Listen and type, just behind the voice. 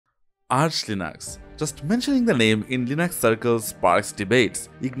Arch Linux. Just mentioning the name in Linux circles sparks debates,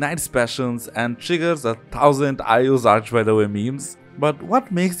 ignites passions, and triggers 1,000 "I use Arch by the way" memes. But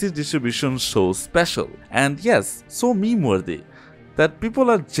what makes this distribution so special, and yes, so meme-worthy, that people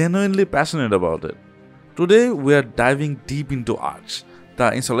are genuinely passionate about it? Today we are diving deep into Arch,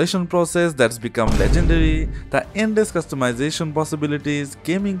 the installation process that's become legendary, the endless customization possibilities,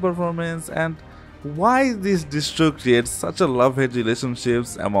 gaming performance, and why this distro creates such a love-hate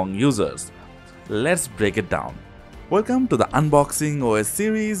relationships among users. Let's break it down. Welcome to the Unboxing OS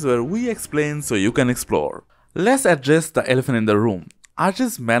series, where we explain so you can explore. Let's address the elephant in the room.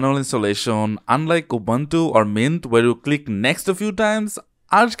 Arch's manual installation, unlike Ubuntu or Mint where you click next a few times,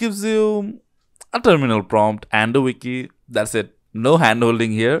 Arch gives you a terminal prompt and a wiki. That's it. No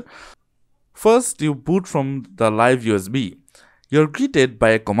handholding here. First, you boot from the live USB. You're greeted by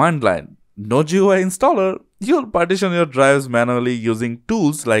a command line. No GUI installer. You'll partition your drives manually using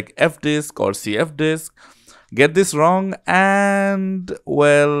tools like fdisk or cfdisk. Get this wrong and,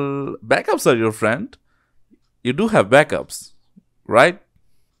 well, backups are your friend. You do have backups, right?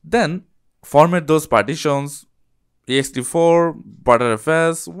 Then, format those partitions, ext4,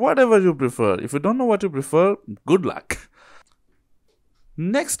 btrfs, whatever you prefer. If you don't know what you prefer, good luck.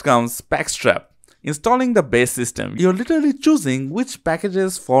 Next comes Packstrap. Installing the base system. You're literally choosing which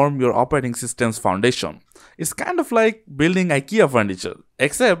packages form your operating system's foundation. It's kind of like building IKEA furniture,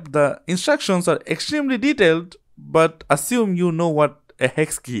 except the instructions are extremely detailed, but assume you know what a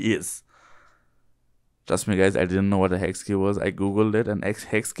hex key is. Trust me guys, I didn't know what a hex key was. I googled it, and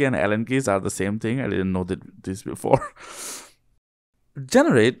hex key and Allen keys are the same thing. I didn't know this before.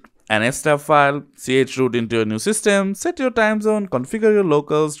 Generate an fstab file, chroot into your new system, set your time zone, configure your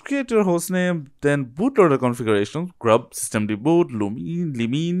locals, create your hostname, then bootloader configuration, grub, systemd boot,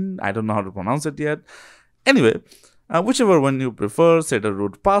 Lumine, I don't know how to pronounce it yet. Anyway, whichever one you prefer, set a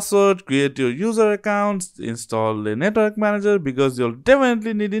root password, create your user accounts, install a network manager because you'll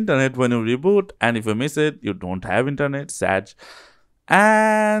definitely need internet when you reboot, and if you miss it, you don't have internet, sad,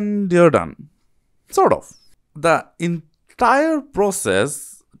 and you're done. Sort of. The entire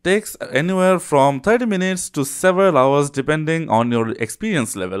process takes anywhere from 30 minutes to several hours depending on your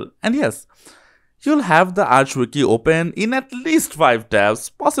experience level. And yes, you'll have the Arch wiki open in at least 5 tabs,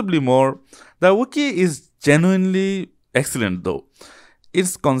 possibly more. The wiki is genuinely excellent though.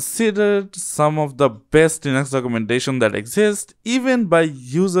 It's considered some of the best Linux documentation that exists, even by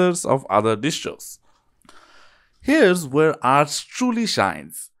users of other distros. Here's where Arch truly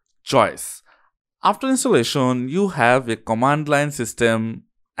shines. Choice. After installation, you have a command line system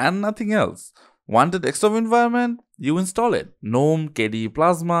and nothing else. Want a desktop environment? You install it. GNOME, KDE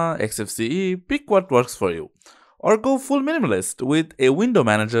Plasma, XFCE, pick what works for you. Or go full minimalist with a window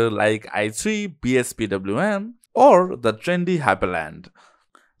manager like i3, BSPWM, or the trendy Hyperland.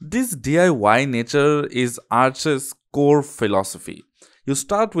 This DIY nature is Arch's core philosophy. You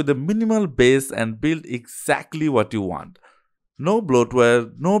start with a minimal base and build exactly what you want. No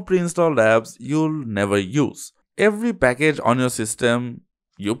bloatware, no pre-installed apps you'll never use. Every package on your system,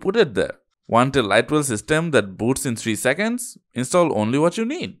 you put it there. Want a Lightwell system that boots in 3 seconds? Install only what you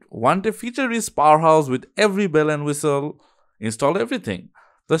need. Want a feature-rich powerhouse with every bell and whistle? Install everything.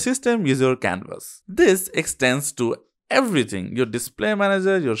 The system is your canvas. This extends to everything. Your display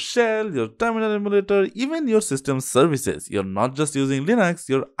manager, your shell, your terminal emulator, even your system services. You're not just using Linux,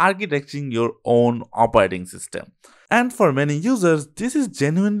 you're architecting your own operating system. And for many users, this is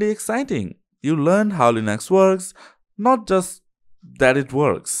genuinely exciting. You learn how Linux works, not just that it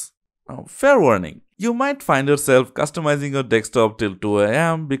works. Fair warning, you might find yourself customizing your desktop till 2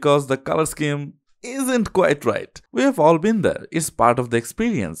 AM because the color scheme isn't quite right. We have all been there. It's part of the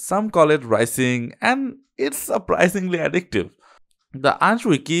experience. Some call it ricing, and it's surprisingly addictive. The Arch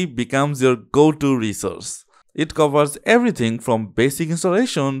wiki becomes your go-to resource. It covers everything from basic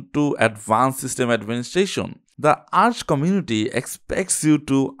installation to advanced system administration. The Arch community expects you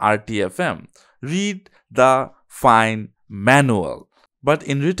to RTFM, read the fine manual. But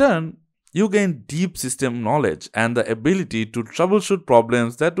in return, you gain deep system knowledge and the ability to troubleshoot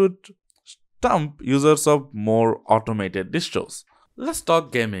problems that would stump users of more automated distros. Let's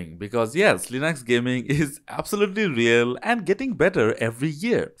talk gaming, because yes, Linux gaming is absolutely real and getting better every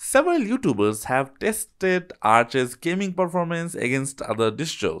year. Several YouTubers have tested Arch's gaming performance against other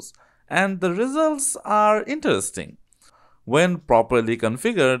distros, and the results are interesting. When properly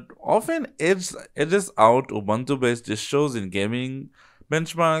configured, often edges out Ubuntu-based distros in gaming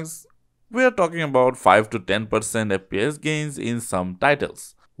benchmarks. We are talking about 5 to 10% FPS gains in some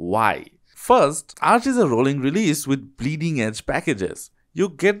titles. Why? First, Arch is a rolling release with bleeding edge packages. You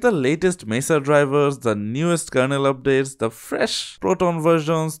get the latest Mesa drivers, the newest kernel updates, the fresh Proton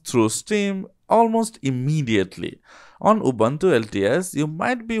versions through Steam almost immediately. On Ubuntu LTS, you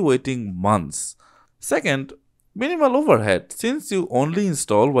might be waiting months. Second, minimal overhead. Since you only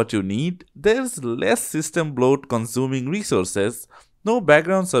install what you need, there's less system bloat consuming resources, no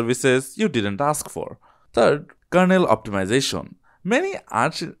background services you didn't ask for. Third, kernel optimization. Many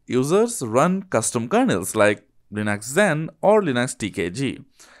Arch users run custom kernels like Linux Zen or Linux TKG,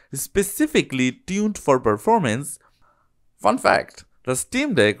 specifically tuned for performance. Fun fact, the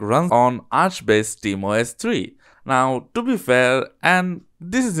Steam Deck runs on Arch-based SteamOS 3. Now, to be fair, and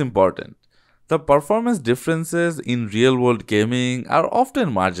this is important, the performance differences in real-world gaming are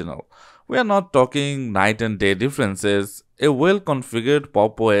often marginal. We are not talking night and day differences. A well-configured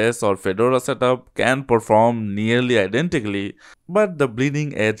Pop! OS or Fedora setup can perform nearly identically, but the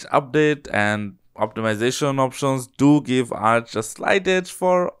bleeding edge update and optimization options do give Arch a slight edge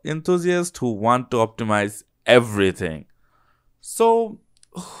for enthusiasts who want to optimize everything. So,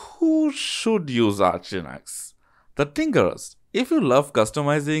 who should use Arch Linux? The tinkerers. If you love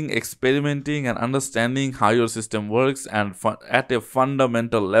customizing, experimenting, and understanding how your system works and at a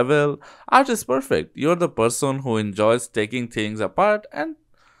fundamental level, Arch is perfect. You're the person who enjoys taking things apart and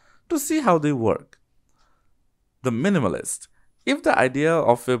to see how they work. The minimalist. If the idea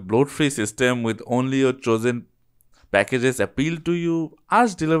of a bloat-free system with only your chosen packages appeal to you,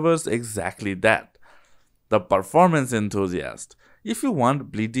 Arch delivers exactly that. The performance enthusiast. If you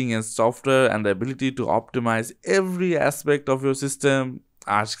want bleeding edge software and the ability to optimize every aspect of your system,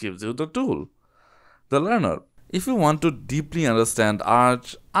 Arch gives you the tool. The learner. If you want to deeply understand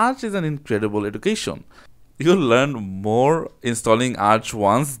Arch, Arch is an incredible education. You'll learn more installing Arch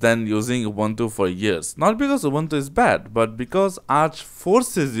once than using Ubuntu for years. Not because Ubuntu is bad, but because Arch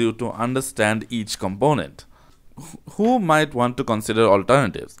forces you to understand each component. Who might want to consider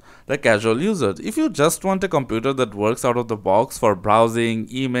alternatives? The casual user. If you just want a computer that works out of the box for browsing,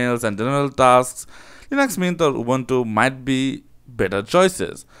 emails, and general tasks, Linux Mint or Ubuntu might be better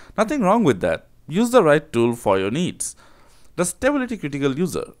choices. Nothing wrong with that. Use the right tool for your needs. The stability critical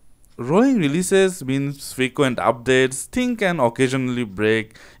user. Rolling releases means frequent updates, things can occasionally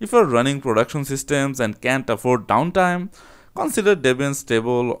break. If you're running production systems and can't afford downtime, consider Debian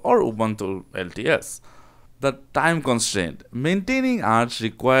Stable or Ubuntu LTS. The time constraint. Maintaining Arch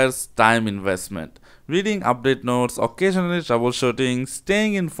requires time investment. Reading update notes, occasionally troubleshooting,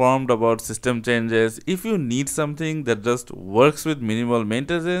 staying informed about system changes. If you need something that just works with minimal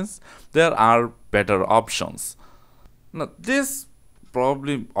maintenance, there are better options. Now, this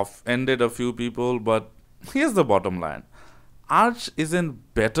probably offended a few people, but here's the bottom line. Arch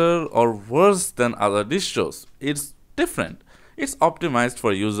isn't better or worse than other distros. It's different. It's optimized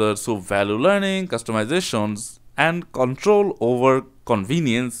for users who value learning, customizations, and control over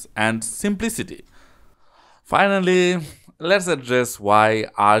convenience and simplicity. Finally, let's address why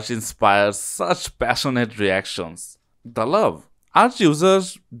Arch inspires such passionate reactions. The love. Arch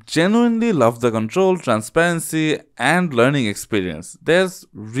users genuinely love the control, transparency, and learning experience. There's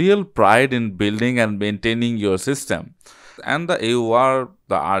real pride in building and maintaining your system. And the AUR,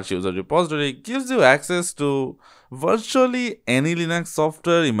 the Arch user repository, gives you access to virtually any Linux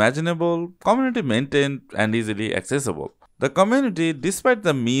software imaginable, community maintained, and easily accessible. The community, despite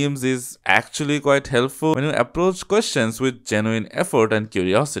the memes, is actually quite helpful when you approach questions with genuine effort and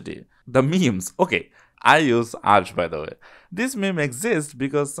curiosity. The memes. Okay, I use Arch by the way. This meme exists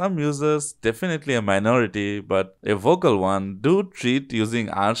because some users, definitely a minority but a vocal one, do treat using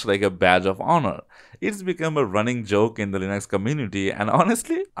Arch like a badge of honor. It's become a running joke in the Linux community, and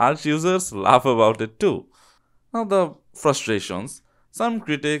honestly, Arch users laugh about it too. Now, the frustrations. Some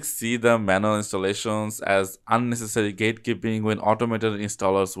critics see the manual installations as unnecessary gatekeeping when automated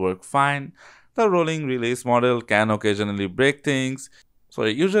installers work fine. The rolling release model can occasionally break things, so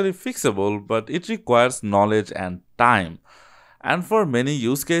usually fixable, but it requires knowledge and time. And for many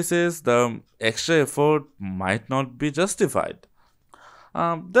use cases, the extra effort might not be justified.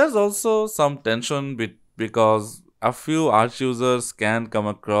 There's also some tension because a few Arch users can come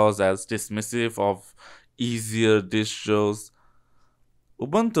across as dismissive of easier distros.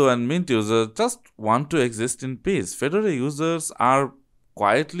 Ubuntu and Mint users just want to exist in peace. Fedora users are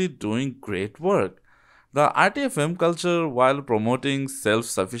quietly doing great work. The RTFM culture, while promoting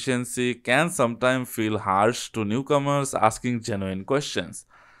self-sufficiency, can sometimes feel harsh to newcomers asking genuine questions.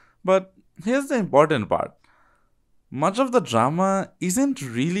 But here's the important part. Much of the drama isn't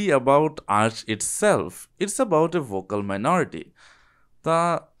really about Arch itself, it's about a vocal minority.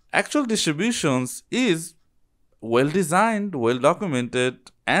 The actual distributions is well designed, well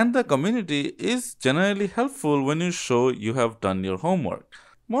documented, And the community is generally helpful when you show you have done your homework.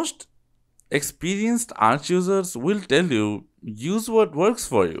 Most experienced Arch users will tell you use what works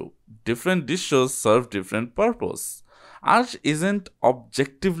for you. Different distros serve different purpose. Arch isn't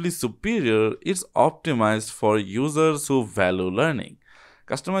objectively superior, it's optimized for users who value learning.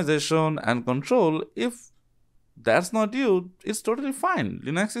 Customization and control, if that's not you, it's totally fine.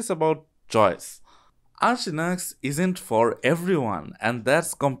 Linux is about choice. Arch Linux isn't for everyone, and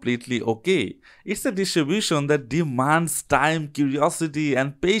that's completely okay. It's a distribution that demands time, curiosity,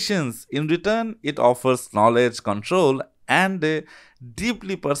 and patience. In return, it offers knowledge, control, and a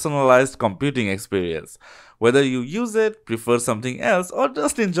deeply personalized computing experience. Whether you use it, prefer something else, or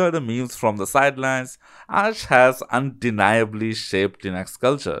just enjoy the memes from the sidelines, Arch has undeniably shaped Linux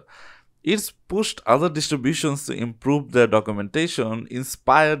culture. It's pushed other distributions to improve their documentation,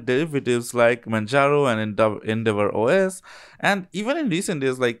 inspired derivatives like Manjaro and Endeavor OS, and even in recent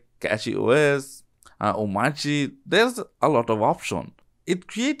days like Catchy OS, Omachi, there's a lot of option. It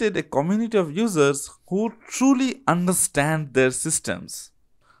created a community of users who truly understand their systems.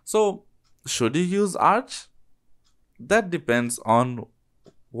 So, should you use Arch? That depends on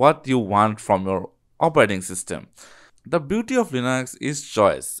what you want from your operating system. The beauty of Linux is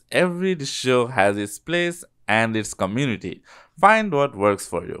choice. Every distro has its place and its community. Find what works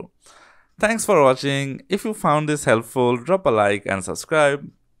for you. Thanks for watching. If you found this helpful, drop a like and subscribe.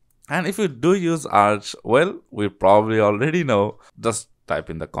 And if you do use Arch, well, we probably already know. Just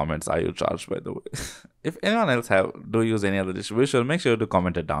type in the comments, are you charged, by the way. If anyone else do use any other distribution, make sure to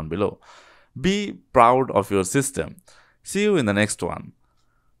comment it down below. Be proud of your system. See you in the next one.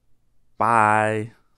 Bye.